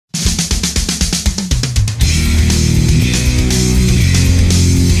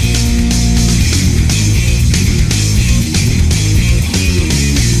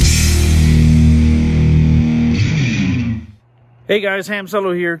Hey guys, Ham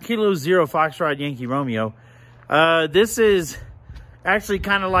Solo here, Kilo Zero Foxtrot Yankee Romeo. This is actually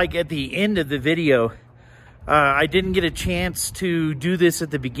kind of like at the end of the video. I didn't get a chance to do this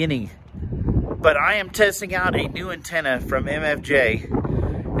at the beginning, but I am testing out a new antenna from MFJ,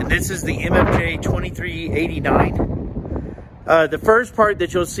 and this is the MFJ-2389. The first part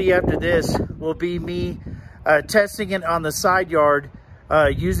that you'll see after this will be me testing it on the side yard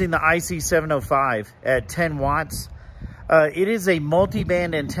using the IC705 at 10 watts. It is a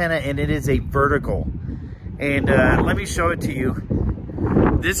multi-band antenna and it is a vertical. And let me show it to you.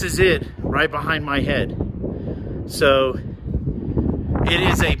 This is it right behind my head. So it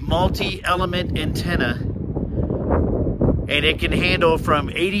is a multi-element antenna and it can handle from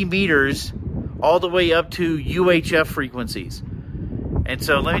 80 meters all the way up to UHF frequencies. And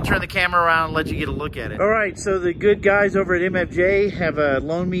so let me turn the camera around and let you get a look at it. All right, so the good guys over at MFJ have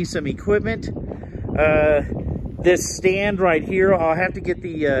loaned me some equipment. This stand right here, I'll have to get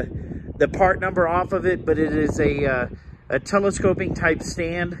the part number off of it, but it is a telescoping type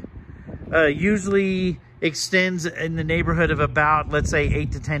stand. Usually extends in the neighborhood of about, let's say,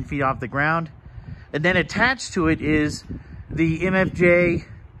 8 to 10 feet off the ground. And then attached to it is the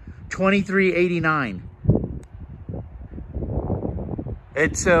MFJ-2389.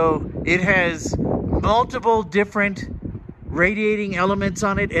 And so it has multiple different radiating elements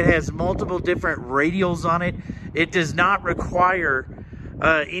on it. It has multiple different radials on it. It does not require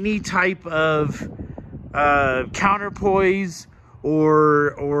any type of counterpoise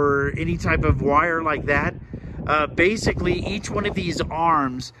or any type of wire like that. Basically, each one of these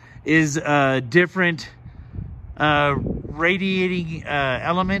arms is a different radiating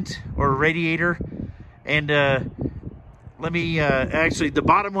element or radiator. And let me, actually, the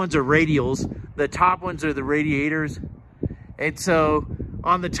bottom ones are radials. The top ones are the radiators. And so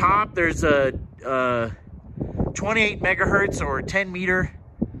on the top, there's a 28 megahertz or 10 meter.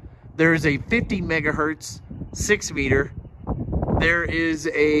 There's a 50 megahertz 6 meter. There is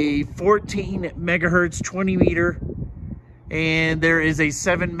a 14 megahertz 20 meter. And there is a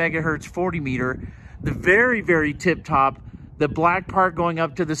 7 megahertz 40 meter. The very, very tip top, the black part going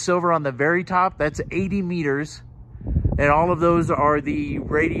up to the silver on the very top, that's 80 meters. And all of those are the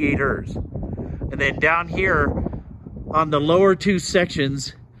radiators. And then down here on the lower two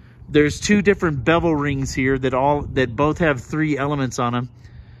sections, there's two different bevel rings here that both have 3 elements on them.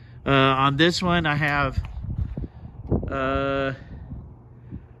 On this one, I have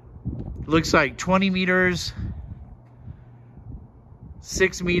looks like 20 meters,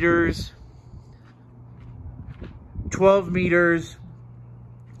 6 meters, 12 meters.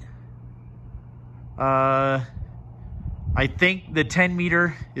 I think the 10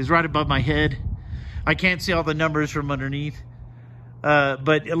 meter is right above my head. I can't see all the numbers from underneath.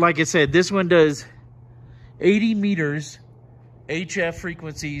 But like I said, this one does 80 meters HF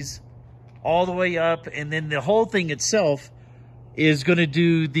frequencies all the way up. And then the whole thing itself is going to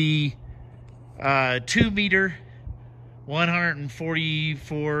do the 2 meter,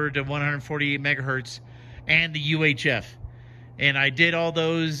 144 to 148 megahertz and the UHF. And I did all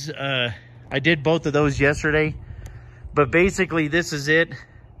those, I did both of those yesterday. But basically, this is it.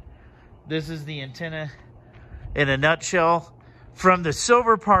 This is the antenna in a nutshell. From the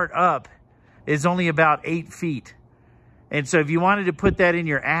silver part up is only about 8 feet. And so if you wanted to put that in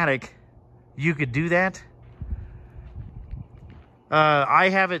your attic, you could do that. I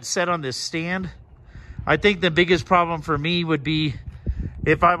have it set on this stand. I think the biggest problem for me would be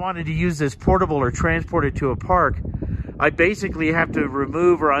if I wanted to use this portable or transport it to a park, I basically have to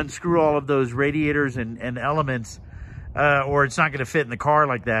remove or unscrew all of those radiators and elements, or it's not going to fit in the car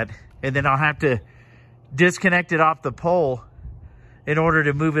like that. And then I'll have to disconnect it off the pole in order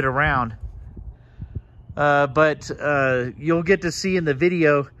to move it around. But you'll get to see in the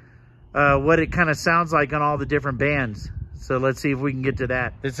video what it kind of sounds like on all the different bands. So let's see if we can get to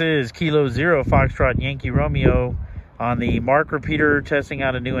that. This is Kilo Zero Foxtrot Yankee Romeo on the Mark repeater, testing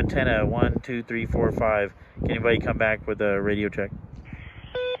out a new antenna. 1, 2, 3, 4, 5. Can anybody come back with a radio check?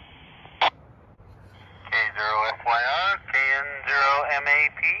 K0FYR,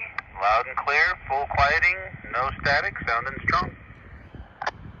 KN0MAP, loud and clear, full quieting, no static, sounding strong.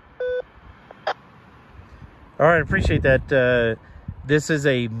 All right, appreciate that. This is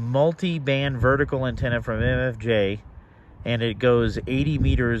a multi-band vertical antenna from MFJ, and it goes 80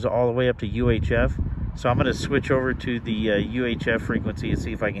 meters all the way up to UHF. So I'm going to switch over to the UHF frequency and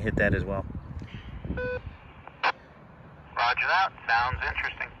see if I can hit that as well. Roger that, sounds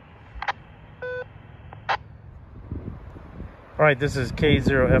interesting. All right, this is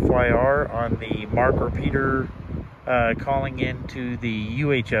K0FYR on the Mark repeater, calling in to the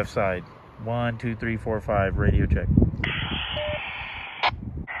UHF side. 1, 2, 3, 4, 5, radio check.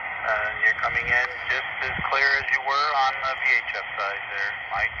 VHF side there,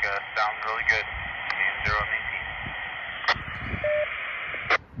 Mike. Sounds really good. KN0MAP.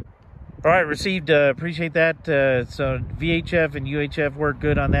 All right, received. Appreciate that. So VHF and UHF work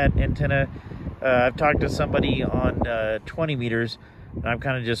good on that antenna. I've talked to somebody on 20 meters. And I'm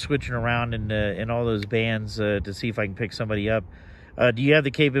kind of just switching around in all those bands to see if I can pick somebody up. Do you have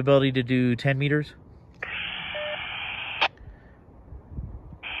the capability to do 10 meters?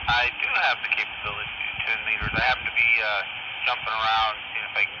 I do have the capability to do 10 meters. I happen to be jumping around, seeing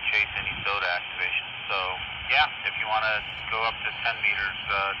if I can chase any SOTA activation. So, yeah, if you want to go up to 10 meters,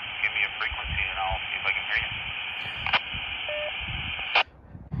 give me a frequency and I'll see if I can hear you.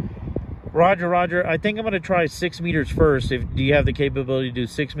 Roger, Roger. I think I'm going to try 6 meters first. Do you have the capability to do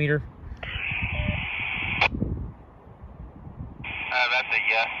 6 meter? That's a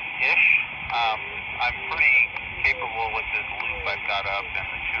yes-ish. I'm pretty capable with this loop I've got up and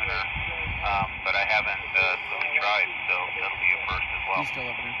the tuner, but I haven't really tried, so that'll be a first as well. He's still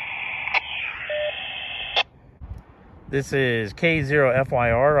up there. This is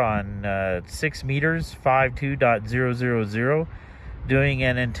K0FYR on 6 meters, 52.000, doing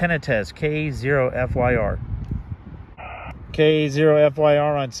an antenna test, K0FYR.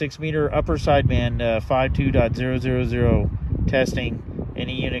 K0FYR on 6 meter, upper sideband, 52.000, testing.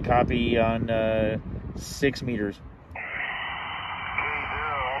 Any unit copy on 6 meters.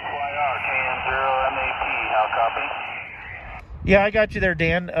 K0FYR, KN0MAP, how copy? Yeah, I got you there,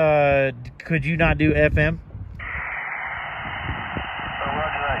 Dan. Could you not do FM?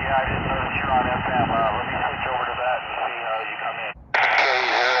 Roger that. Yeah, I didn't know that you're on FM. Let me switch over to that and see how you come in.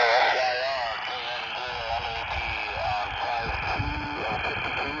 K0FYR, KN0MAP on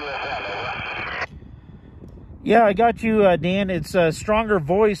 52 FM, over. Yeah, I got you, Dan. It's a stronger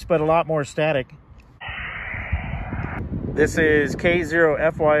voice, but a lot more static. This is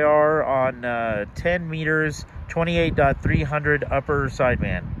K0FYR on 10 meters, 28.300 upper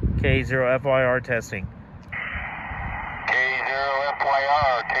sideband. K0FYR testing.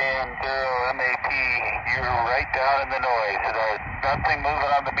 K0FYR, KN0MAP, you're right down in the noise. There's nothing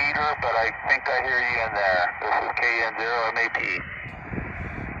moving on the meter, but I think I hear you in there. This is KN0MAP.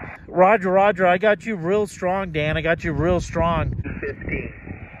 Roger, Roger. I got you real strong, Dan. I got you real strong. 15.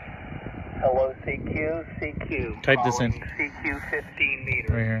 Hello, CQ, CQ. Type this in. CQ 15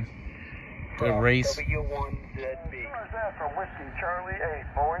 meters. Right here. The race. W1ZB. For Whiskey Charlie 8,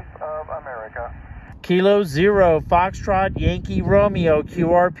 Voice of America. Kilo 0, Foxtrot, Yankee, Romeo,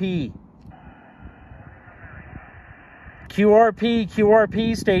 QRP.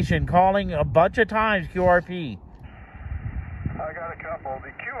 QRP station, calling a bunch of times, QRP. I got a couple.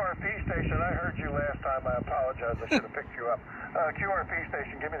 The QRP station, I heard you last time. I apologize. I should have picked you up. QRP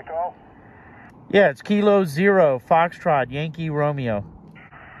station, give me the call. Yeah, it's Kilo 0, Foxtrot, Yankee, Romeo.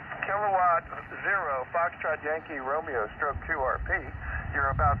 Kilowatt 0, Foxtrot Yankee Romeo stroke QRP. You're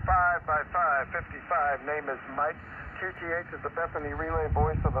about 5 by 5, 55. Name is Mike. QTH is the Bethany Relay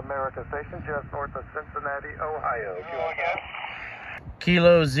Voice of America station just north of Cincinnati, Ohio.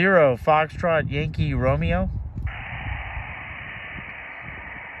 Kilo 0, Foxtrot, Yankee, Romeo.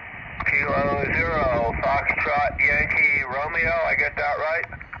 Kilo 0, Foxtrot, Yankee, Romeo. I get that right?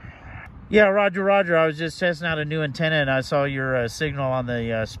 Yeah, Roger, Roger. I was just testing out a new antenna and I saw your signal on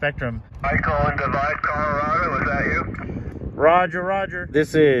the spectrum. Michael in Divide, Colorado. Was that you? Roger, Roger.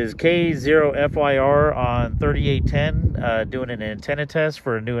 This is K0FYR on 3810, doing an antenna test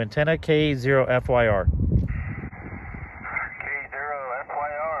for a new antenna, K0FYR. K0FYR,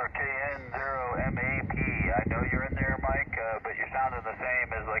 KN0MAP. I know you're in there, Mike, but you're sounding the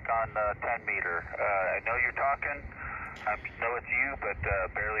same as like on 10 meter. I know you're talking. I know it's you, but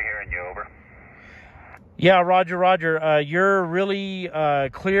barely hearing you, over. Yeah, Roger, Roger. You're really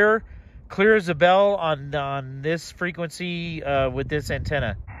clear as a bell on this frequency with this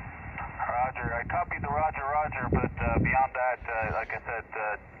antenna. Roger. I copied the Roger, but beyond that, like I said,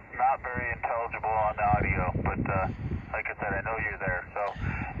 not very intelligible on the audio, but like I said, I know you're there. So,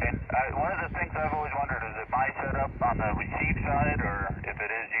 and one of the things I've always wondered is it my setup on the receive side or if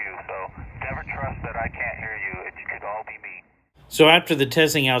it is you. So never trust that I can't hear you. It could all be me. So after the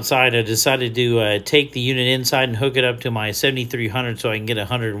testing outside, I decided to take the unit inside and hook it up to my 7300 so I can get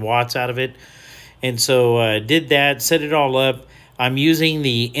 100 watts out of it. And so did that, set it all up. I'm using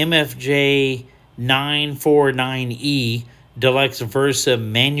the MFJ-949E Deluxe Versa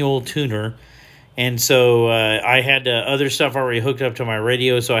manual tuner. And so I had other stuff already hooked up to my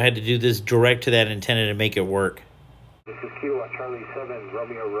radio, so I had to do this direct to that antenna to make it work. This is Kilo Charlie 7,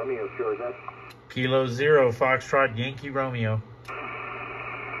 Romeo, QRZ. Kilo 0, Foxtrot, Yankee, Romeo.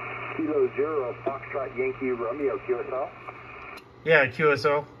 Kilo 0, Foxtrot Yankee Romeo, QSL. Yeah,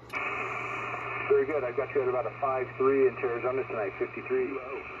 QSL. Very good. I've got you at about a 5-3 in Arizona tonight, 53.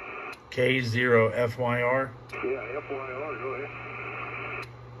 K0FYR. Yeah, FYR, go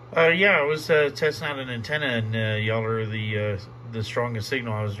ahead. Yeah, I was testing out an antenna, and y'all are the strongest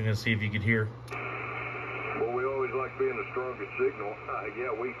signal. I was going to see if you could hear. Well, we always like being the strongest signal.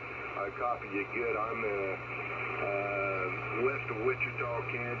 Yeah, I copy you good. I'm west of Wichita,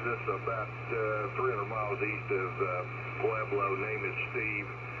 Kansas, about 300 miles east of Pueblo. Name is Steve.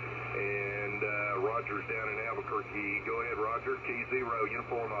 And Roger's down in Albuquerque. Go ahead, Roger. K0,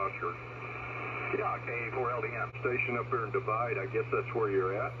 Uniform Oscar. Yeah, K4LDM. Station up there in Divide. I guess that's where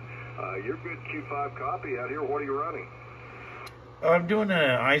you're at. You're good Q5 copy out here. What are you running? I'm doing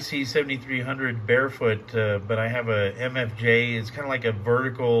a IC7300 barefoot, but I have a MFJ. It's kind of like a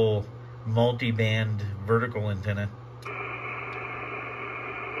vertical, multi-band vertical antenna.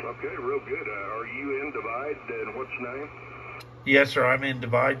 Okay, real good. Are you in Divide, and what's your name? Yes, sir. I'm in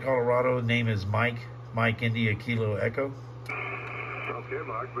Divide, Colorado. Name is Mike. Mike India Kilo Echo. Okay,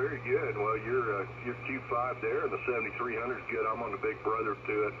 Mike. Very good. Well, you're Q5 there, and the 7300 is good. I'm on the big brother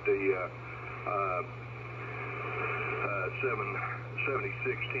to it, the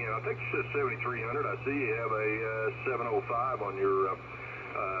 7610. I think you said 7300. I see you have a 705 on your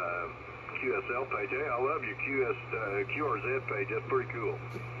QSL page. Hey, I love your QRZ page. That's pretty cool.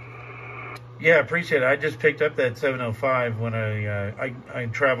 Yeah, appreciate it. I just picked up that 705 when I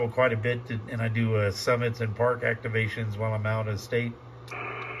travel quite a bit, and I do summits and park activations while I'm out of state.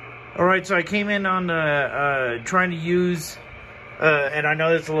 All right, so I came in on trying to use, and I know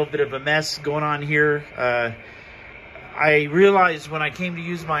there's a little bit of a mess going on here. I realized when I came to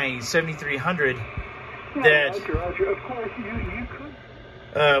use my 7300 that Roger, of course you could.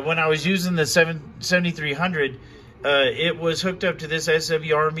 When I was using the 7300, it was hooked up to this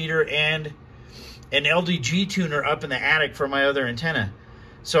SWR meter and an LDG tuner up in the attic for my other antenna.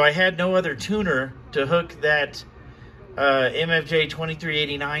 So I had no other tuner to hook that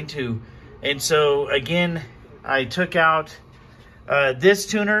MFJ-2389 to. And so again, I took out this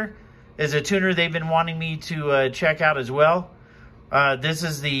tuner. Is a tuner they've been wanting me to check out as well. This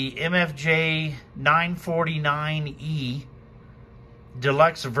is the MFJ-949E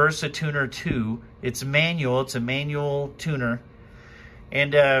Deluxe Tuner 2. It's manual. It's a manual tuner.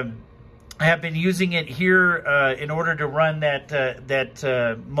 And I have been using it here in order to run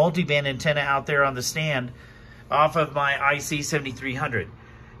that multi-band antenna out there on the stand off of my IC7300.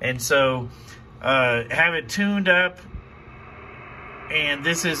 And so have it tuned up. And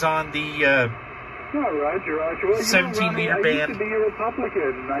this is on the Roger. Well, 17 meter band. I used to be a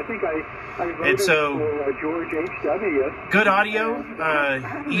Republican. I think I voted for George H.W. Good audio,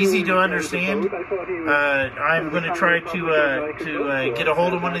 easy to understand. I'm going to try to get a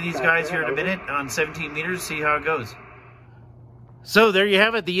hold of one of these guys here in a minute on 17 meters, see how it goes. So there you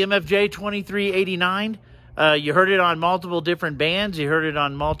have it, the MFJ-2389. You heard it on multiple different bands. You heard it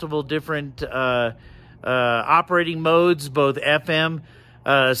on multiple different operating modes, both FM,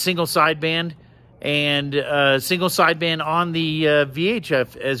 single sideband, and single sideband on the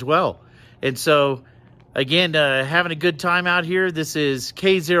VHF as well. And so, again, having a good time out here. This is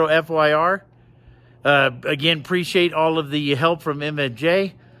K0FYR. Again, appreciate all of the help from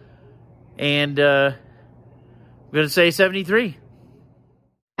MFJ. And I'm going to say 73.